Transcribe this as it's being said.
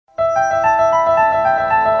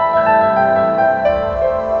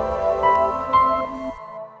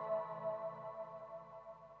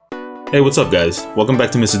Hey, what's up guys? Welcome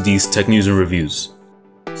back to Mr. D's Tech News and Reviews.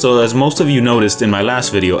 So as most of you noticed in my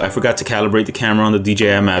last video, I forgot to calibrate the camera on the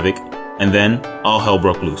DJI Mavic, and then all hell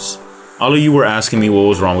broke loose. All of you were asking me what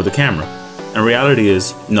was wrong with the camera, and reality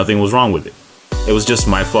is, nothing was wrong with it. It was just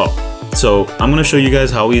my fault. So I'm going to show you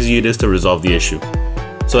guys how easy it is to resolve the issue.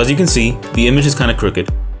 So as you can see, the image is kind of crooked.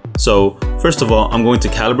 So first of all, I'm going to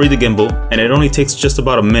calibrate the gimbal, and it only takes just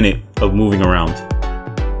about a minute of moving around.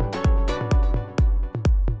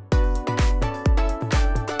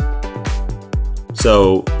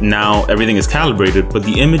 So now everything is calibrated, but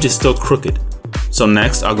the image is still crooked. So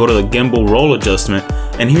next, I'll go to the gimbal roll adjustment,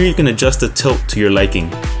 and here you can adjust the tilt to your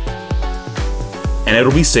liking. And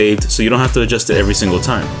it'll be saved, so you don't have to adjust it every single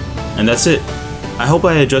time. And that's it. I hope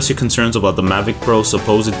I addressed your concerns about the Mavic Pro's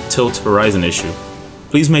supposed tilt horizon issue.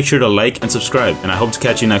 Please make sure to like and subscribe, and I hope to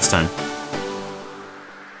catch you next time.